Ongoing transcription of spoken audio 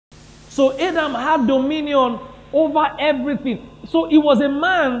So Adam had dominion over everything. So he was a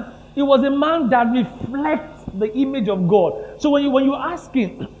man that reflects the image of God. So when you ask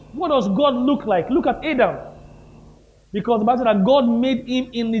him, what does God look like? Look at Adam. Because the Bible said that God made him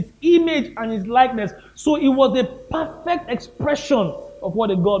in his image and his likeness. So he was a perfect expression of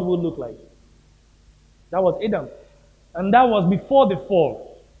what a God would look like. That was Adam. And that was before the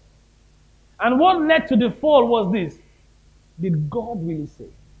fall. And what led to the fall was this. Did God really say?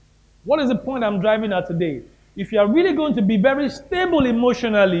 What is the point I'm driving at today? If you are really going to be very stable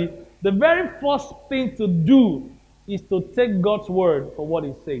emotionally, the very first thing to do is to take God's word for what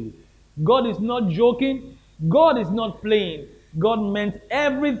He's saying. God is not joking. God is not playing. God meant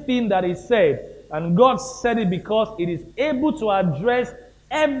everything that He said. And God said it because it is able to address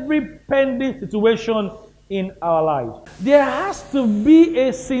every pending situation in our lives. There has to be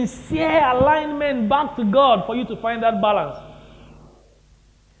a sincere alignment back to God for you to find that balance.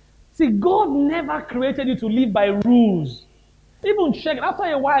 See, God never created you to live by rules. Even check, after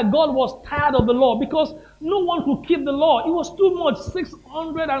a while, God was tired of the law because no one could keep the law. It was too much,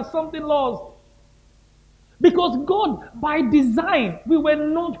 600 and something laws. Because God, by design, we were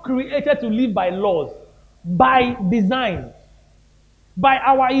not created to live by laws. By design. By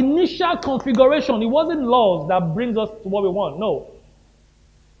our initial configuration, it wasn't laws that brings us to what we want. No.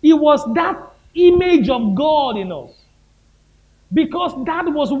 It was that image of God in us. Because that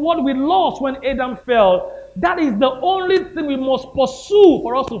was what we lost when Adam fell. That is the only thing we must pursue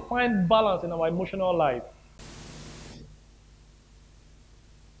for us to find balance in our emotional life.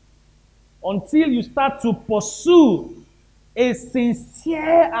 Until you start to pursue a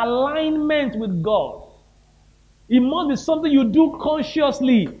sincere alignment with God. It must be something you do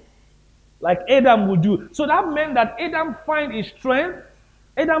consciously, like Adam would do. So that meant that Adam found his strength,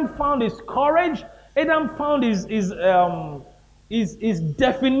 Adam found his courage, Adam found his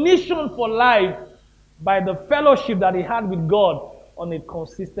definition for life by the fellowship that he had with God on a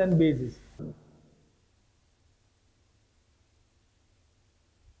consistent basis.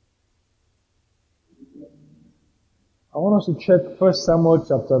 I want us to check 1 Samuel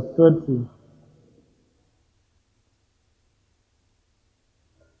chapter 30.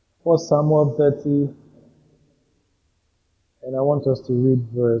 1 Samuel 30. And I want us to read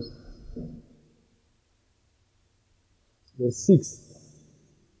verse 6.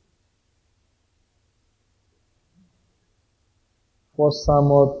 First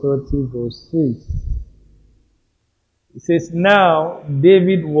Samuel 30 verse 6. It says, Now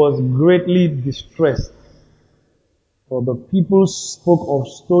David was greatly distressed, for the people spoke of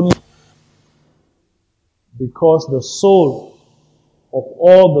stoning, because the soul of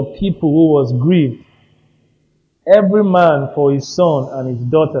all the people who was grieved, every man for his son and his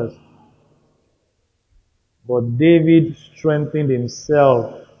daughters. But David strengthened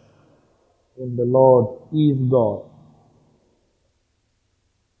himself in the Lord his God.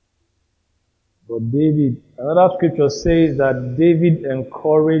 But David, another scripture says that David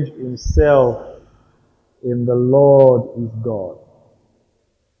encouraged himself in the Lord his God.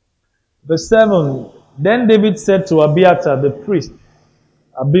 Verse 7, Then David said to Abiathar the priest,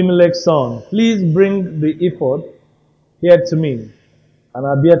 Abimelech's son, Please bring the ephod here to me. And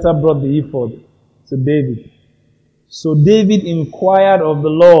Abiathar brought the ephod to David. So David inquired of the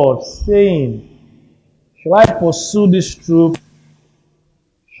Lord, saying, Shall I pursue this troop?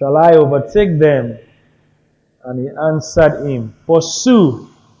 Shall I overtake them? And he answered him, Pursue,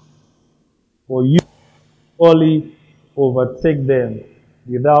 for you surely overtake them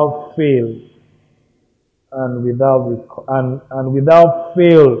without fail, and without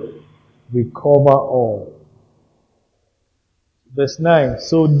fail recover all. Verse 9,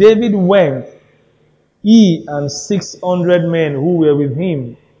 So David went, he and 600 men who were with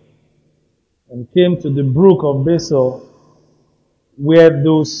him, and came to the brook of Besor, where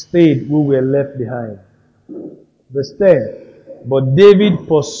those stayed who were left behind. Verse 10, But David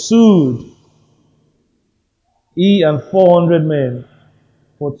pursued, he and 400 men,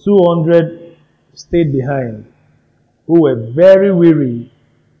 for 200 stayed behind, who were very weary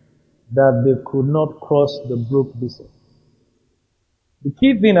that they could not cross the brook Besor. The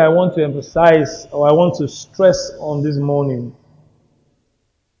key thing I want to emphasize, or I want to stress on this morning,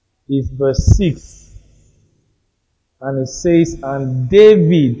 is verse 6. And it says, And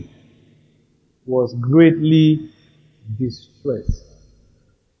David was greatly distressed,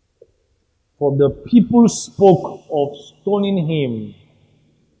 for the people spoke of stoning him.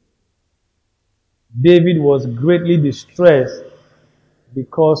 David was greatly distressed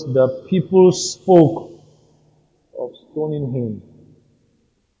because the people spoke of stoning him.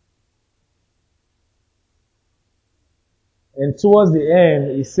 And towards the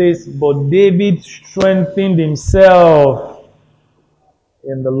end, it says, but David strengthened himself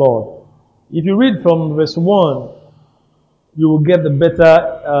in the Lord. If you read from verse 1, you will get the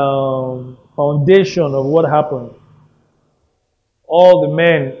better foundation of what happened. All the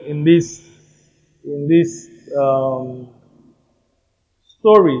men in this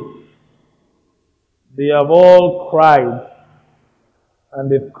story, they have all cried, and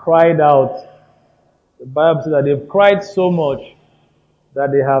they've cried out. The Bible says that they've cried so much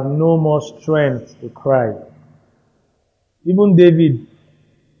that they have no more strength to cry. Even David,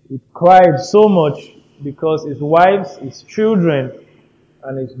 he cried so much because his wives, his children,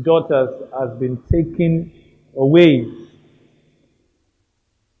 and his daughters has been taken away.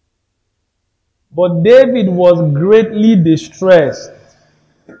 But David was greatly distressed.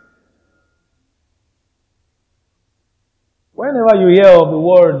 Whenever you hear of the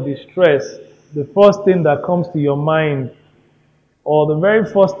word distress, the first thing that comes to your mind, or the very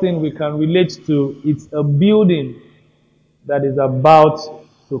first thing we can relate to, it's a building that is about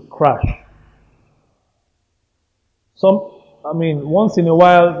to crash. Once in a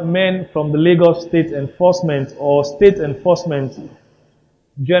while, men from the Lagos State Enforcement or State Enforcement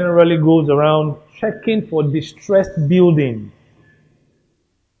generally goes around checking for distressed building.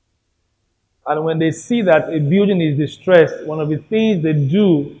 And when they see that a building is distressed, one of the things they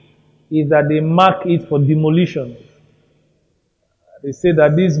do is that they mark it for demolition. They say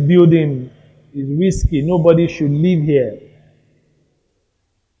that this building is risky, nobody should live here.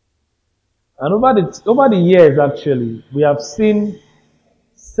 And over the years, actually, we have seen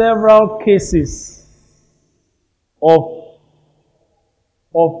several cases of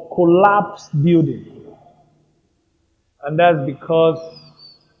collapsed buildings. And that's because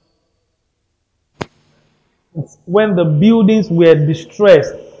when the buildings were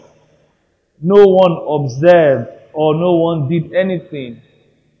distressed, no one observed or no one did anything.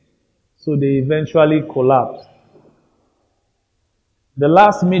 So they eventually collapsed. The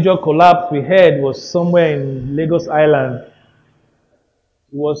last major collapse we had was somewhere in Lagos Island.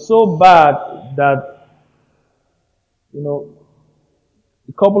 It was so bad that,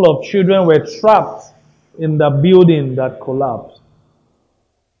 a couple of children were trapped in the building that collapsed.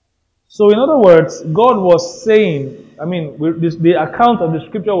 So in other words, God was saying, the account of the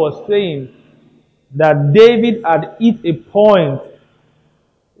scripture was saying that David had hit a point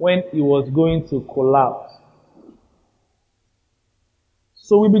when he was going to collapse.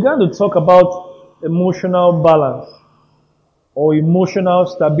 So we began to talk about emotional balance or emotional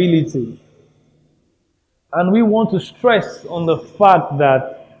stability. And we want to stress on the fact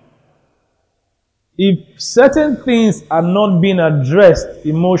that if certain things are not being addressed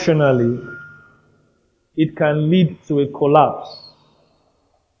emotionally, it can lead to a collapse.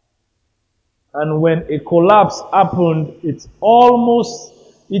 And when a collapse happened, it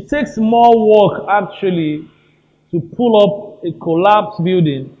takes more work actually to pull up a collapsed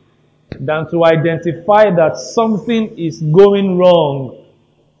building than to identify that something is going wrong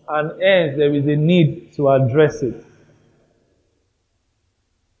and hence there is a need to address it.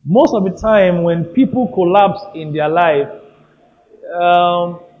 Most of the time when people collapse in their life,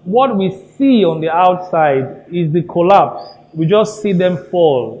 what we see on the outside is the collapse. We just see them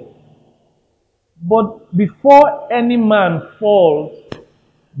fall. But before any man falls,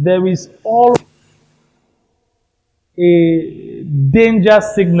 there is always a danger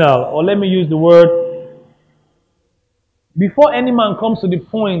signal, or let me use the word, before any man comes to the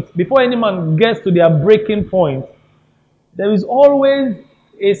point, before any man gets to their breaking point, there is always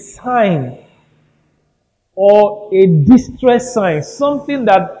a sign or a distress sign, something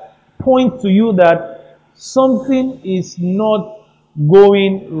that points to you that something is not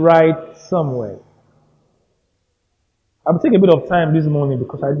going right somewhere. I'll take a bit of time this morning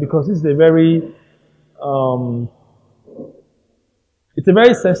because this is a very it's a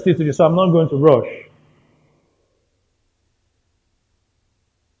very sensitive issue, so I'm not going to rush.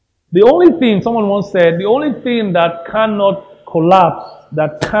 The only thing, someone once said, the only thing that cannot collapse,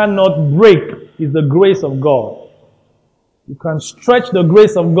 that cannot break, is the grace of God. You can stretch the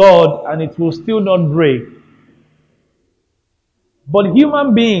grace of God and it will still not break. But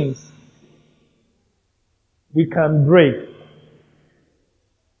human beings, we can break.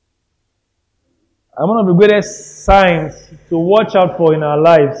 And one of the greatest signs to watch out for in our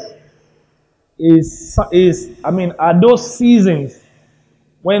lives are those seasons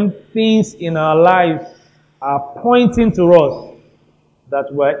when things in our lives are pointing to us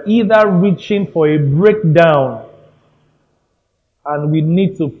that we're either reaching for a breakdown and we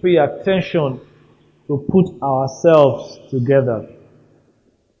need to pay attention to put ourselves together.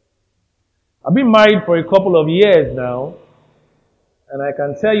 I've been married for a couple of years now, And I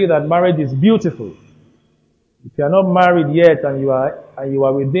can tell you that marriage is beautiful. If you are not married yet and you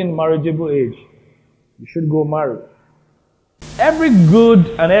are within marriageable age, you should go marry. Every good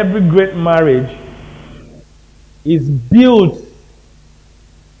and every great marriage is built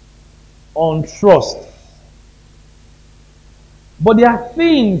on trust. But there are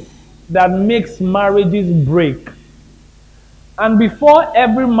things that makes marriages break. And before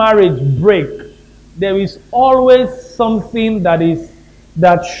every marriage break, there is always something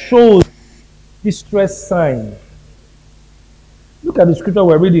that shows distress sign. Look at the scripture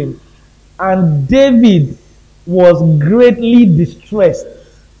we're reading. And David was greatly distressed.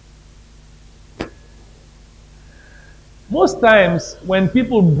 Most times when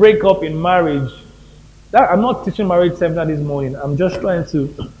people break up in marriage, I'm not teaching marriage seminar this morning. I'm just trying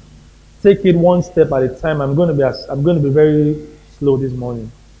to take it one step at a time. I'm going to be very slow this morning.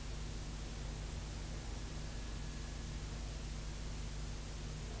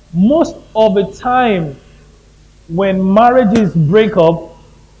 Most of the time when marriages break up,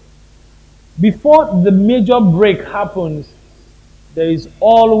 before the major break happens, there is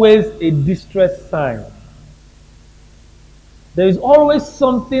always a distress sign. There is always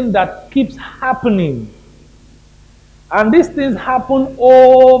something that keeps happening. And these things happen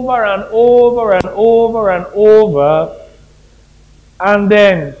over and over and over and over. And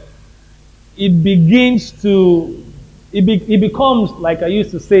then it begins to, it becomes, like I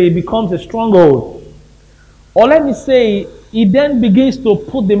used to say, it becomes a stronghold. Or let me say, it then begins to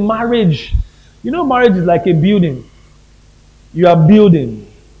put the marriage. You know, marriage is like a building. You are building.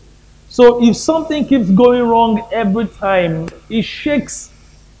 So if something keeps going wrong every time, it shakes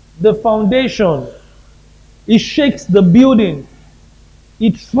the foundation. It shakes the building.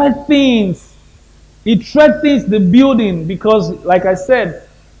 It threatens the building because, like I said,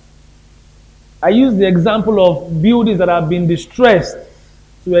 I use the example of buildings that have been distressed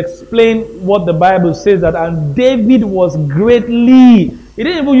to explain what the Bible says that, and David was greatly, he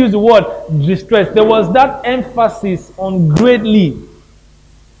didn't even use the word distressed. There was that emphasis on greatly.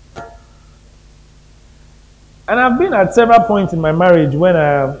 And I've been at several points in my marriage when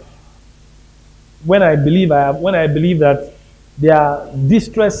I believe that there are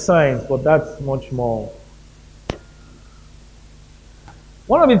distress signs, but that's much more.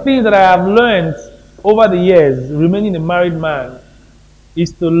 One of the things that I have learned over the years, remaining a married man,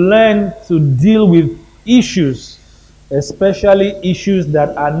 is to learn to deal with issues, especially issues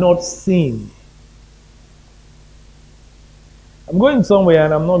that are not seen. I'm going somewhere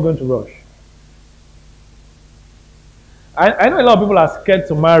and I'm not going to rush. I know a lot of people are scared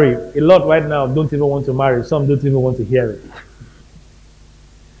to marry. A lot right now don't even want to marry. Some don't even want to hear it.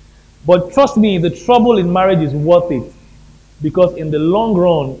 But trust me, the trouble in marriage is worth it. Because in the long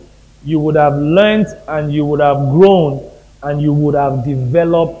run, you would have learned and you would have grown and you would have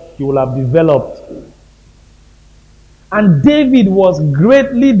developed. And David was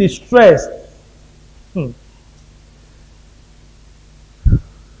greatly distressed.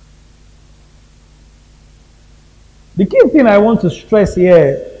 The key thing I want to stress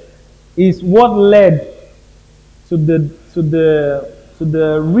here is what led to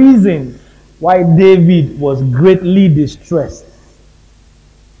the reason why David was greatly distressed.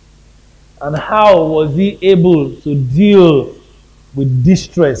 And how was he able to deal with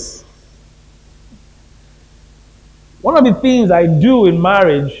distress? One of the things I do in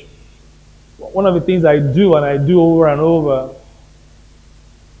marriage, one of the things I do and I do over and over,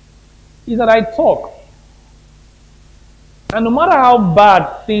 is that I talk. And no matter how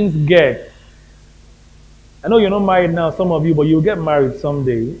bad things get, I know you're not married now, some of you, but you'll get married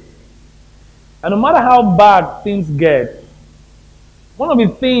someday. And no matter how bad things get, one of the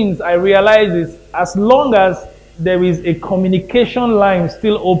things I realize is as long as there is a communication line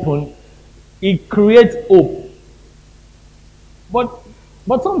still open, it creates hope. But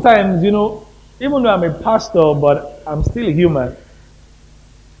sometimes, you know, even though I'm a pastor, but I'm still human,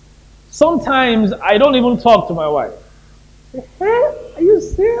 sometimes I don't even talk to my wife. Hey, are you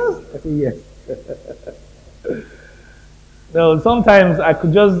serious? I say yes. No, sometimes I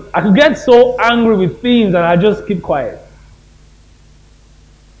could get so angry with things and I just keep quiet.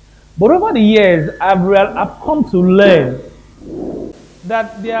 But over the years, I've come to learn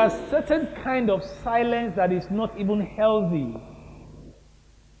that there are certain kind of silence that is not even healthy.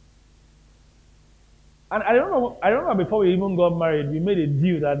 And I don't know, before we even got married, we made a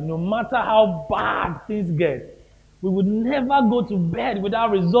deal that no matter how bad things get, we would never go to bed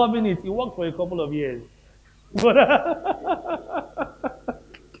without resolving it. It worked for a couple of years. But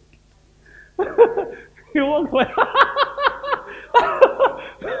it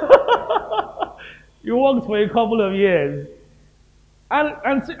worked for a couple of years.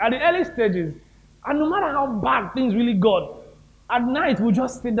 And see, at the early stages, and no matter how bad things really got, at night we'll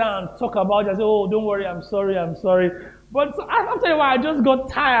just sit down and talk about it and say, oh, don't worry, I'm sorry, I'm sorry. But so after a while, I just got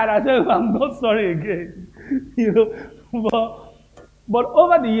tired. I said, I'm not sorry again. You know, but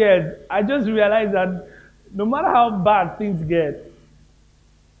over the years, I just realized that no matter how bad things get,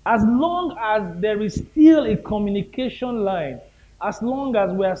 as long as there is still a communication line, as long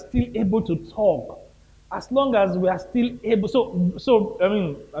as we are still able to talk, as long as we are still able,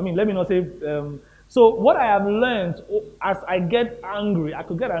 let me not say, so what I have learned as I get angry, I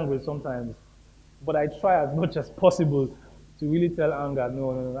could get angry sometimes, but I try as much as possible to really tell anger,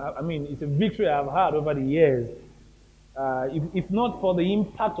 no. I mean, it's a victory I've had over the years. If not for the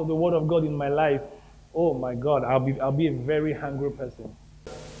impact of the Word of God in my life, oh my God, I'll be a very angry person.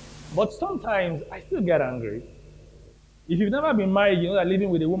 But sometimes I still get angry. If you've never been married, you know that living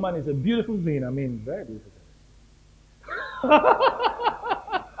with a woman is a beautiful thing. I mean, very beautiful.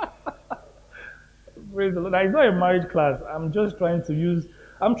 Praise the Lord. It's not a marriage class. I'm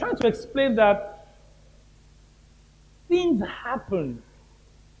trying to explain that things happen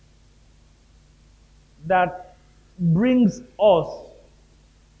that brings us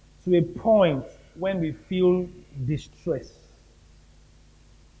to a point when we feel distress.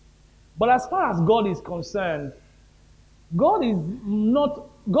 But as far as God is concerned, God is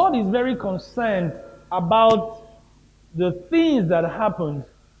very concerned about the things that happen,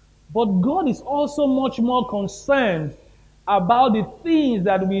 but God is also much more concerned about the things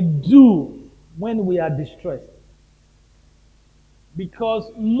that we do when we are distressed.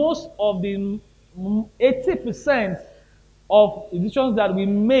 Because most of the 80% of decisions that we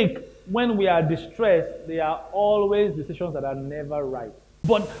make when we are distressed, they are always decisions that are never right.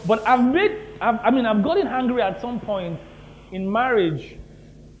 But I've gotten angry at some point in marriage,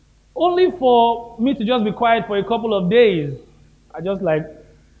 only for me to just be quiet for a couple of days. I just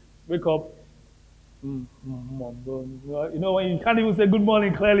wake up. You know, when you can't even say good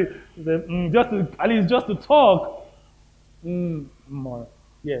morning clearly, you say, at least just to talk. More.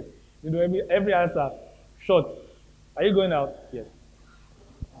 Yes. You know, every answer, short. Are you going out? Yes.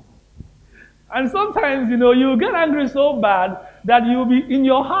 And sometimes, you know, you get angry so bad that you'll be in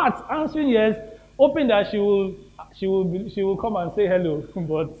your heart answering yes, hoping that she will come and say hello.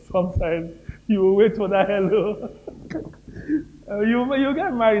 But sometimes you will wait for that hello. You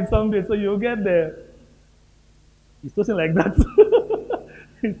get married someday, so you'll get there. He's talking like that.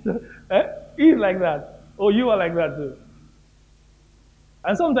 He's like that. Oh, you are like that too.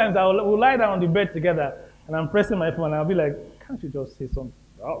 And sometimes we'll lie down on the bed together, and I'm pressing my phone, and I'll be like, can't you just say something?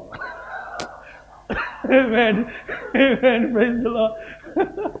 Oh. Amen. Amen. Praise the Lord.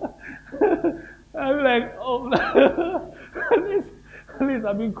 I'll be like, oh, at least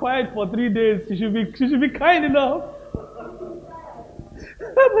I've been quiet for 3 days. She should be kind enough.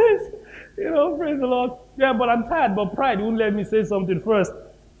 At least, you know, praise the Lord. Yeah, but I'm tired, but pride won't let me say something first.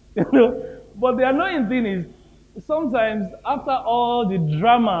 You know? But the annoying thing is, sometimes after all the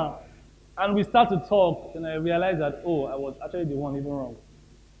drama and we start to talk, and I realize that, oh, I was actually the one even wrong.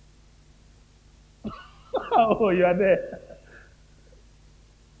 Oh, you are there.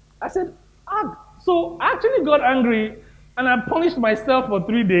 I said, so I actually got angry and I punished myself for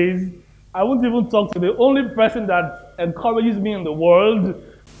 3 days. I won't even talk to the only person that encourages me in the world.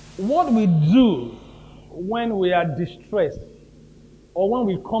 What we do when we are distressed or when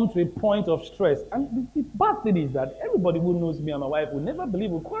we come to a point of stress, and the bad thing is that everybody who knows me and my wife will never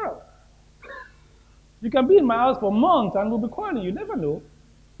believe we'll quarrel. You can be in my house for months and we'll be quarreling. You never know,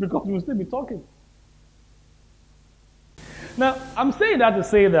 because we'll still be talking. Now, I'm saying that to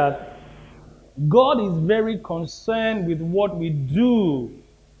say that God is very concerned with what we do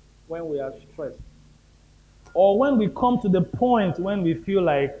when we are stressed, or when we come to the point when we feel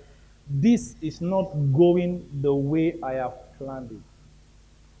like this is not going the way I have planned it,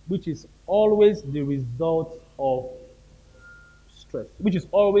 which is always the result of stress, which is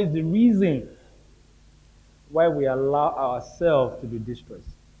always the reason why we allow ourselves to be distressed.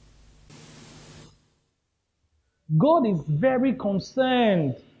 God is very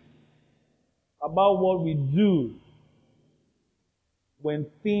concerned about what we do when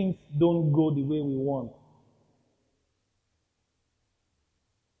things don't go the way we want.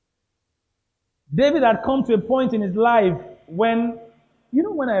 David had come to a point in his life when, you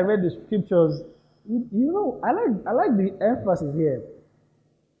know, when I read the scriptures, you know, I like the emphasis here.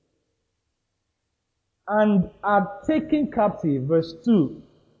 And are taken captive, verse 2.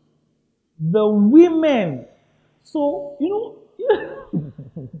 The women. So, you know,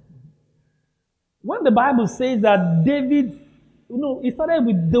 when the Bible says that David, you know, it started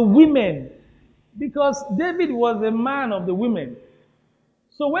with the women, because David was a man of the women.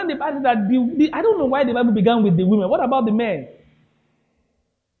 So when the Bible that I don't know why the Bible began with the women. What about the men?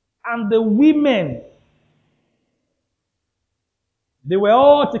 And the women, they were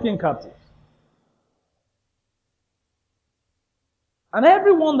all taken captive. And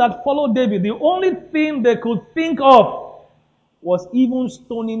everyone that followed David, the only thing they could think of was even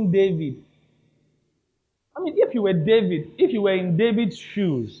stoning David. I mean, if you were David, if you were in David's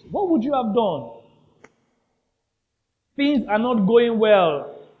shoes, what would you have done? Things are not going well.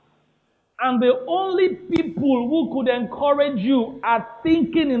 And the only people who could encourage you are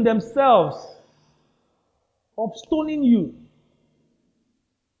thinking in themselves of stoning you.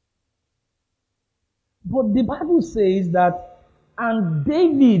 But the Bible says that, and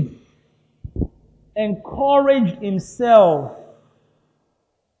David encouraged himself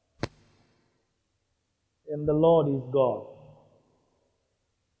in the Lord his God.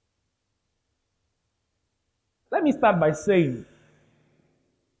 Let me start by saying,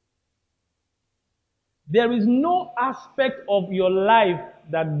 there is no aspect of your life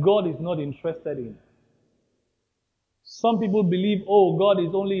that God is not interested in. Some people believe, oh, God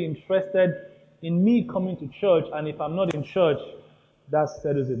is only interested in me coming to church, and if I'm not in church, that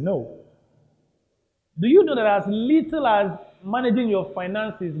settles it. No. Do you know that as little as managing your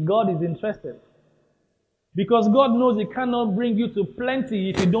finances, God is interested? Because God knows He cannot bring you to plenty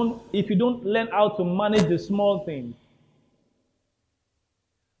if you don't learn how to manage the small things.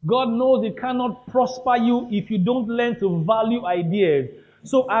 God knows He cannot prosper you if you don't learn to value ideas.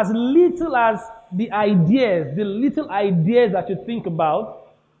 So as little as the little ideas that you think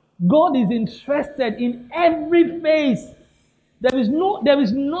about, God is interested in every phase. There is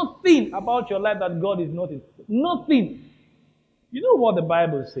nothing about your life that God is not interested. Nothing. You know what the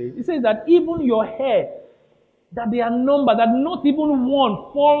Bible says? It says that even your hair, that they are numbered, that not even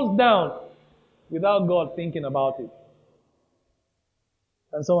one falls down without God thinking about it.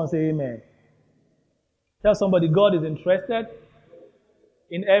 And someone say amen. Tell somebody, God is interested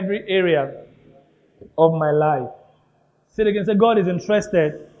in every area of my life. Say it again. Say, God is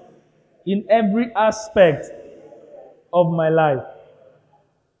interested in every aspect of my life.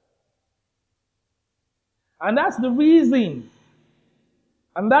 And that's the reason.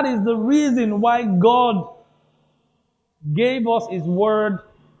 And that is the reason why God gave us His word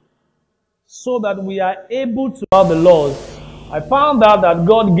so that we are able to follow the laws. I found out that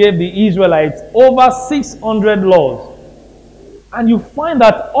God gave the Israelites over 600 laws. And you find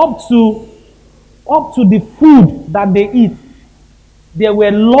that up to the food that they eat, there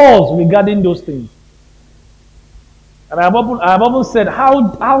were laws regarding those things. And I have often said,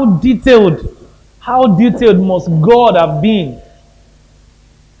 how detailed must God have been?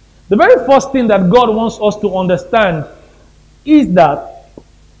 The very first thing that God wants us to understand is that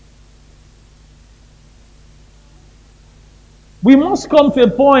we must come to a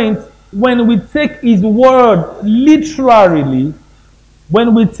point when we take His word literally,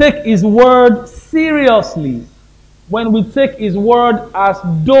 when we take His word seriously, when we take His word as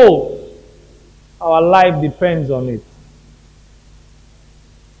though our life depends on it.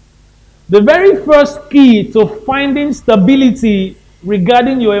 The very first key to finding stability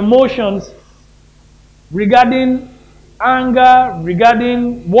regarding your emotions, regarding anger,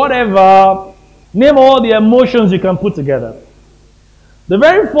 regarding whatever, name all the emotions you can put together. The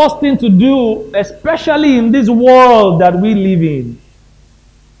very first thing to do, especially in this world that we live in,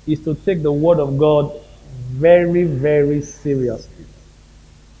 is to take the word of God very, very seriously.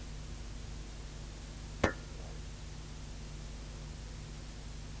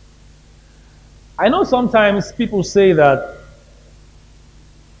 I know sometimes people say that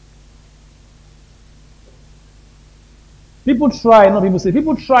people try to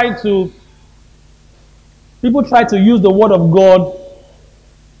use the word of God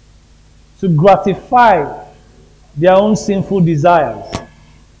to gratify their own sinful desires,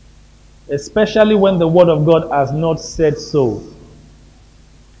 especially when the word of God has not said so.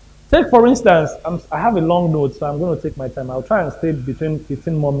 Take for instance, I have a long note, so I'm going to take my time. I'll try and stay between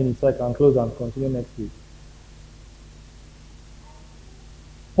 15 more minutes so I can close and continue next week.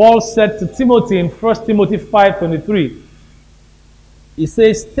 Paul said to Timothy in 1 Timothy 5:23, he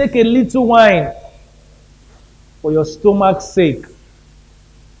says, take a little wine for your stomach's sake.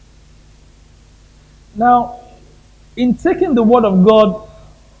 Now, in taking the word of God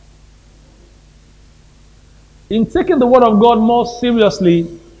more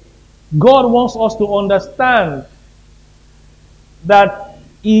seriously, God wants us to understand that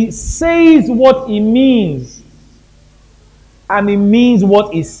He says what He means, and He means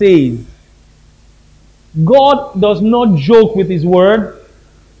what He says. God does not joke with His word.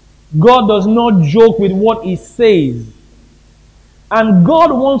 God does not joke with what He says. And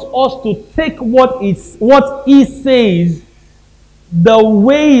God wants us to take what He says the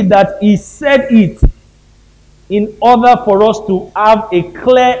way that He said it, in order for us to have a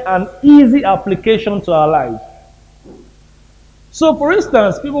clear and easy application to our lives. So, for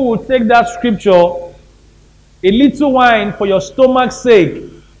instance, people will take that scripture, a little wine for your stomach's sake,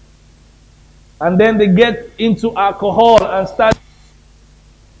 and then they get into alcohol and start,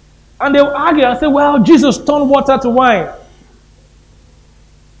 and they'll argue and say, well, Jesus turned water to wine.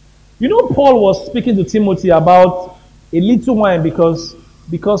 You know, Paul was speaking to Timothy about a little wine because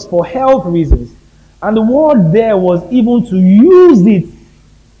for health reasons. And the word there was even to use it.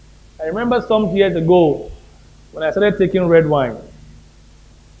 I remember some years ago when I started taking red wine.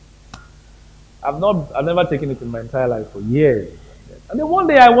 I've never taken it in my entire life for years. And then one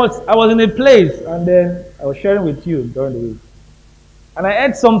day I was in a place, and then I was sharing with you during the week. And I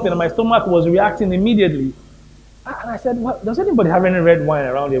ate something and my stomach was reacting immediately. And I said, well, does anybody have any red wine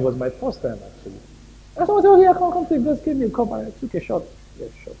around here? It was my first time actually. And someone said, oh yeah, come take, just give me a cup, and I took a shot. Yeah,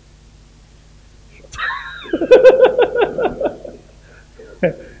 shot.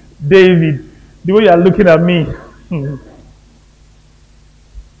 David, the way you are looking at me.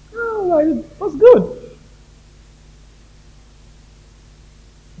 Oh, it was good.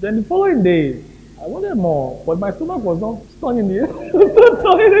 Then the following day, I wanted more, but my stomach was not turning the not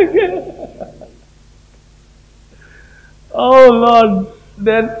turning again. Oh Lord.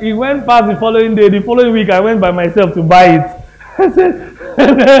 Then it went past the following day. The following week, I went by myself to buy it. I said,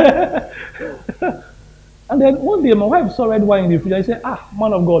 and then one day my wife saw red wine in the fridge. I said, ah,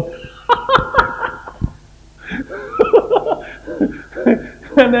 man of God.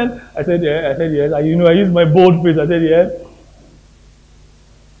 And then I said, yeah. I said, yes. I used my bold face. I said, yes.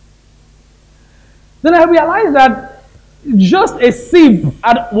 Then I realized that just a sip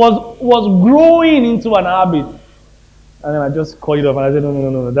was growing into an habit. And then I just called it off and I said,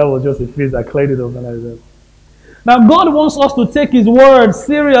 no. That was just a phase. I cleared it off and I said. Now God wants us to take His word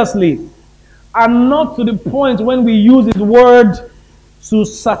seriously, and not to the point when we use His word to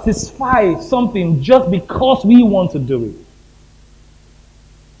satisfy something just because we want to do it.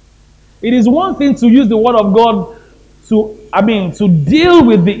 It is one thing to use the word of God to deal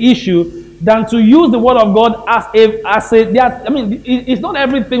with the issue, than to use the word of God it's not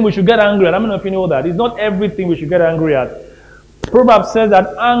everything we should get angry at. I don't know if you know that. It's not everything we should get angry at. Proverbs says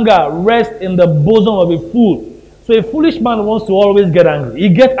that anger rests in the bosom of a fool. So a foolish man wants to always get angry. He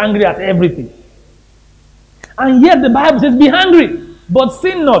gets angry at everything. And yet the Bible says, be angry, but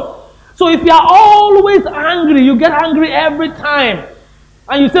sin not. So if you are always angry, you get angry every time.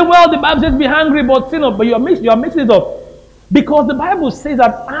 And you say, well, the Bible says be angry, but sin not. But you are mixing it up. Because the Bible says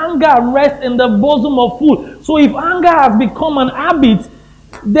that anger rests in the bosom of fools. So if anger has become an habit,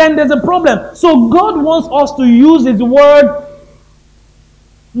 then there's a problem. So God wants us to use His word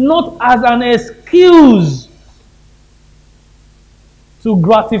not as an excuse to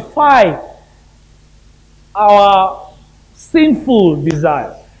gratify our sinful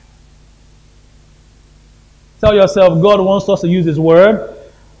desires. Tell yourself, God wants us to use His word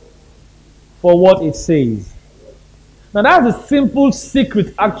for what it says. Now that's a simple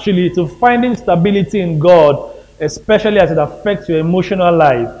secret actually to finding stability in God, especially as it affects your emotional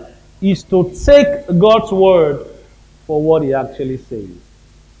life, is to take God's word for what He actually says.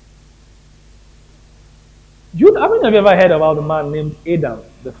 Haven't you ever heard about a man named Adam,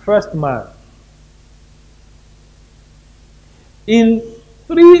 the first man? In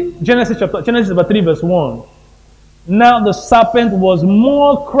Genesis chapter 3 verse 1, now the serpent was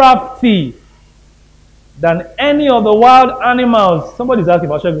more crafty than any of the wild animals. Somebody's asking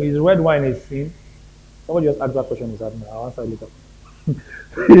about checking, is red wine a sin? Somebody just asked that question. I'll answer it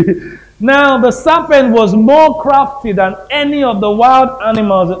later. Now the serpent was more crafty than any of the wild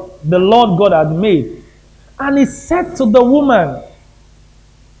animals the Lord God had made. And He said to the woman,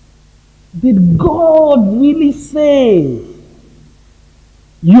 did God really say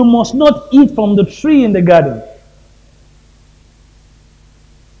you must not eat from the tree in the garden?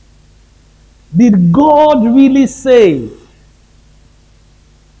 Did God really say?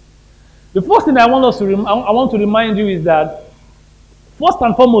 The first thing I want to remind you is that, first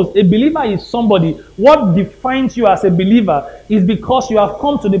and foremost, a believer is somebody. What defines you as a believer is because you have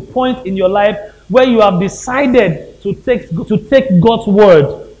come to the point in your life where you have decided to take God's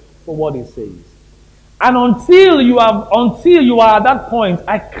word for what He says. And until you are at that point,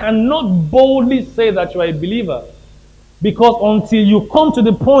 I cannot boldly say that you are a believer, because until you come to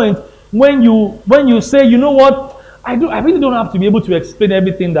the point when you say, you know what, I really don't have to be able to explain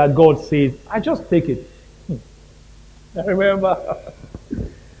everything that God says. I just take it. I remember,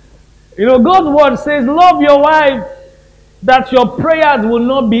 God's word says, love your wife that your prayers will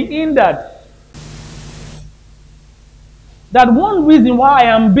not be hindered. That one reason why I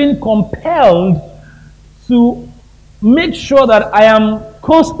am being compelled to make sure that I am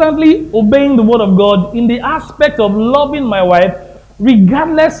constantly obeying the word of God in the aspect of loving my wife,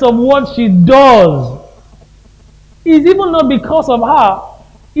 regardless of what she does, is even not because of her,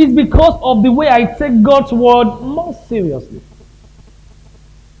 it's because of the way I take God's word more seriously.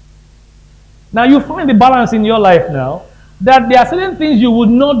 Now you find the balance in your life now, that there are certain things you would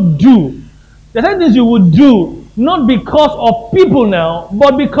not do. There are certain things you would do, not because of people now,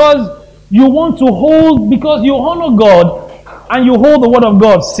 but because you want to hold, because you honor God and you hold the word of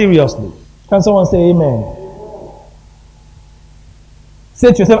God seriously. Can someone say amen?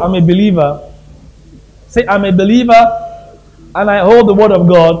 Say to yourself, I'm a believer. Say, I'm a believer and I hold the word of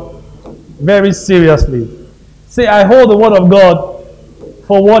God very seriously. Say, I hold the word of God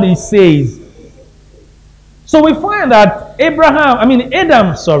for what he says. So we find that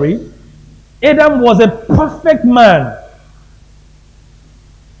Adam was a perfect man.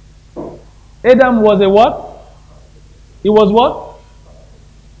 Adam was a what? He was what?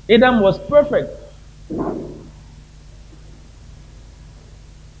 Adam was perfect.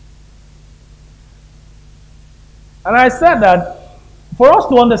 And I said that for us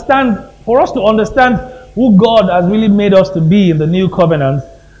to understand who God has really made us to be in the new covenant,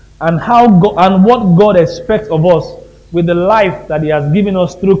 and and what God expects of us with the life that he has given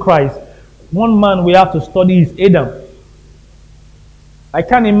us through Christ, one man we have to study is Adam. I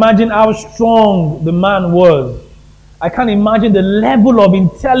can't imagine how strong the man was. I can't imagine the level of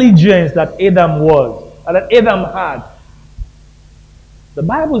intelligence that Adam had. The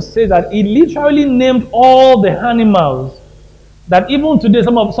Bible says that he literally named all the animals that even today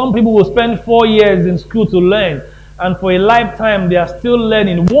some people will spend 4 years in school to learn, and for a lifetime they are still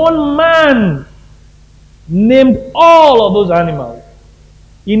learning. One man named all of those animals.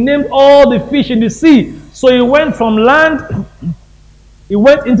 He named all the fish in the sea. So he went from land, he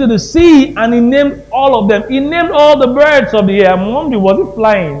went into the sea, and he named all of them. He named all the birds of the air. I'm wondering, was he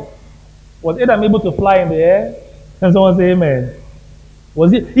flying? Was Adam able to fly in the air? Can someone say amen?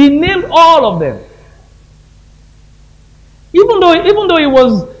 Was he? He named all of them. Even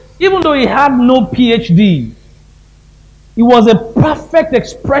though he had no PhD, he was a perfect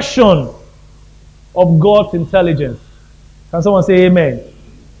expression of God's intelligence. Can someone say amen?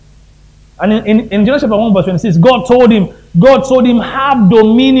 And in Genesis chapter 1 verse 26, God told him, have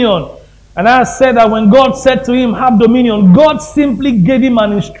dominion. And I said that when God said to him, have dominion, God simply gave him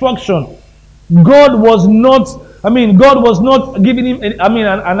an instruction. God was not giving him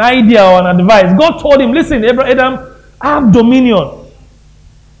an idea or an advice. God told him, listen, Adam, have dominion.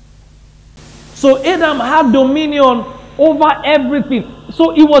 So Adam had dominion over everything.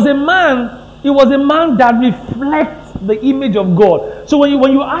 So he was a man that reflects the image of God. So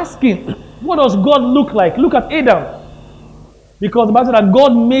when you ask him, what does God look like? Look at Adam. Because the Bible said that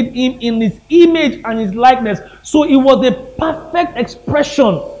God made him in his image and his likeness. So he was a perfect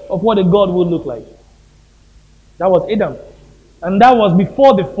expression of what a God would look like. That was Adam. And that was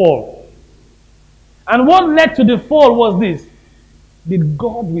before the fall. And what led to the fall was this. Did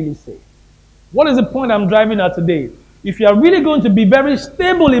God really say? What is the point I'm driving at today? If you are really going to be very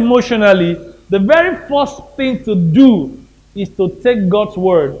stable emotionally, the very first thing to do is to take God's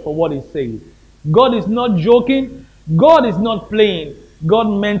word for what he says. God is not joking. God is not playing. God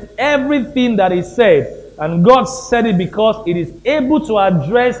meant everything that he said. And God said it because it is able to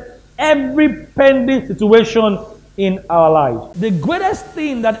address every pending situation in our lives. The greatest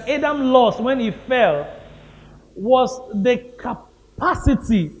thing that Adam lost when he fell was the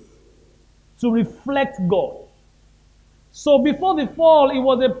capacity to reflect God. So before the fall, it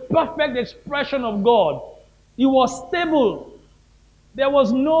was a perfect expression of God. He was stable. There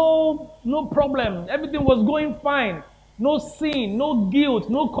was no problem. Everything was going fine. No sin, no guilt,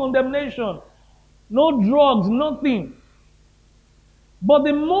 no condemnation, no drugs, nothing. But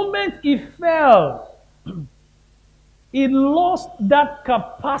the moment he fell, he lost that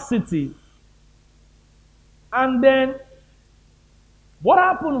capacity. And then what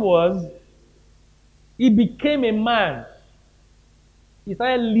happened was, he became a man. He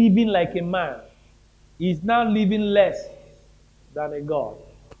started living like a man. He's now living less than a God.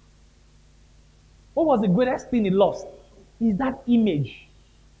 What was the greatest thing he lost? Is that image.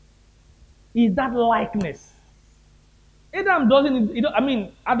 Is that likeness. Adam doesn't,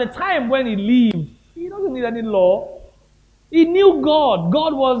 at the time when he lived, he doesn't need any law. He knew God.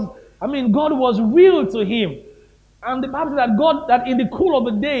 God was real to him. And the Bible says that in the cool of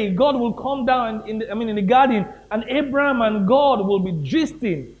the day, God will come down in the garden, and Abraham and God will be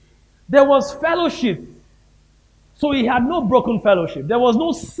gisting. There was fellowship. So he had no broken fellowship. There was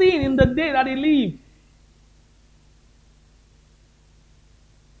no sin in the day that he lived.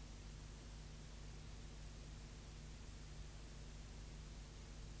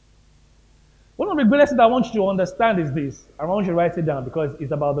 One of the greatest things I want you to understand is this. I want you to write it down because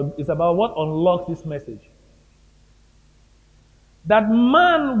it's about what unlocks this message. That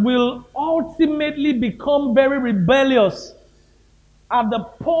man will ultimately become very rebellious at the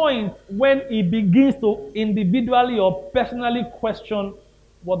point when he begins to individually or personally question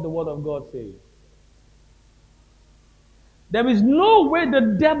what the Word of God says. There is no way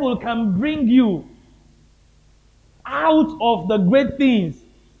the devil can bring you out of the great things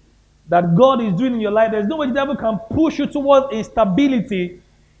that God is doing in your life. There's no way the devil can push you towards instability,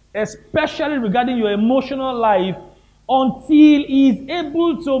 especially regarding your emotional life, until he is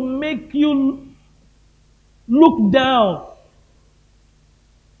able to make you look down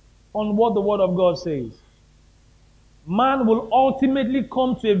on what the Word of God says. Man will ultimately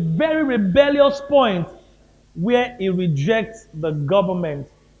come to a very rebellious point where he rejects the government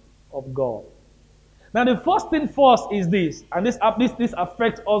of God. Now, the first thing first is this, and this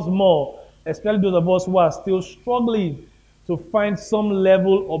affects us more, especially those of us who are still struggling to find some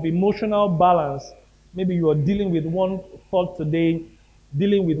level of emotional balance. Maybe you are dealing with one thought today,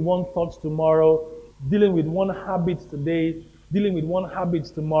 dealing with one thought tomorrow, dealing with one habit today, dealing with one habit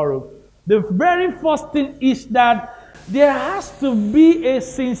tomorrow. The very first thing is that there has to be a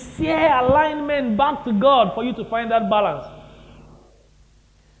sincere alignment back to God for you to find that balance.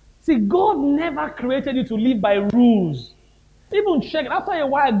 See, God never created you to live by rules. Even check, after a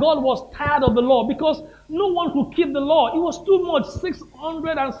while, God was tired of the law because no one could keep the law. It was too much,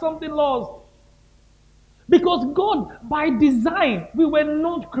 600 and something laws. Because God, by design, we were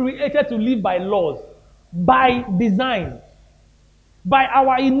not created to live by laws. By design. By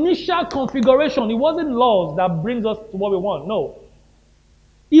our initial configuration, it wasn't laws that brings us to what we want. No.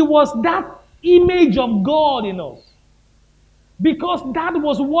 It was that image of God in us. Because that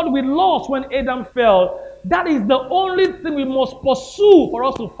was what we lost when Adam fell. That is the only thing we must pursue for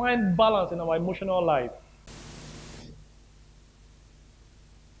us to find balance in our emotional life.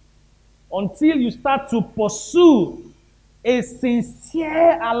 Until you start to pursue a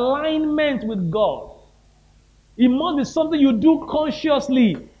sincere alignment with God. It must be something you do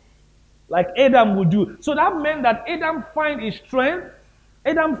consciously, like Adam would do. So that meant that Adam found his strength,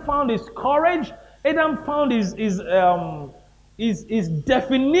 Adam found his courage, Adam found his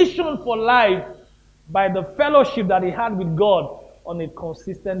definition for life by the fellowship that he had with God on a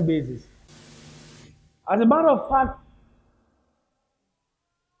consistent basis. As a matter of fact,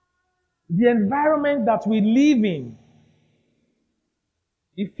 the environment that we live in,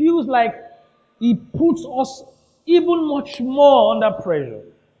 it feels like it puts us even much more under pressure.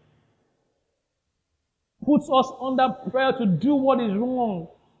 Puts us under pressure to do what is wrong.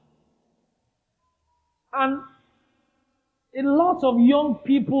 And a lot of young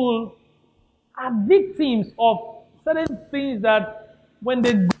people are victims of certain things that when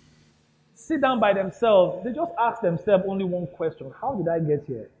they sit down by themselves, they just ask themselves only one question: how did I get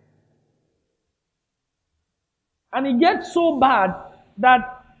here? And it gets so bad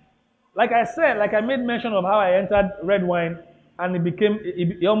that, like I said, like I made mention of how I entered red wine and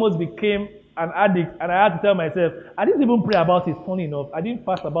it almost became an addict, and I had to tell myself, I didn't even pray about it, funny enough. I didn't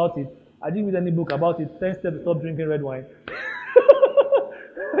fast about it. I didn't read any book about it, 10 steps to stop drinking red wine.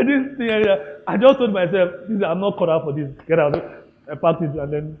 I just told myself, I'm not cut out for this. Get out. I packed it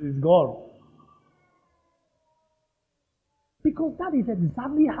and then it's gone. Because that is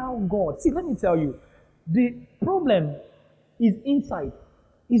exactly how God... See, let me tell you, the problem is inside.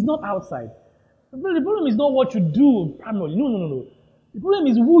 It's not outside. The problem is not what you do primarily. No. The problem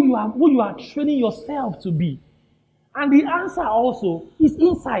is who you are training yourself to be. And the answer also is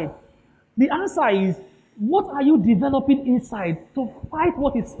inside. The answer is, what are you developing inside to fight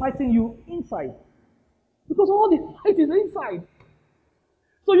what is fighting you inside? Because all the fight is inside.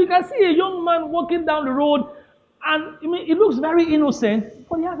 So you can see a young man walking down the road, and it looks very innocent,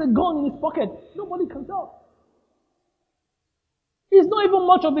 but he has a gun in his pocket. Nobody can tell. It's not even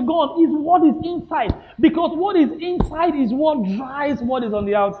much of the gun, it's what is inside. Because what is inside is what drives what is on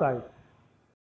the outside.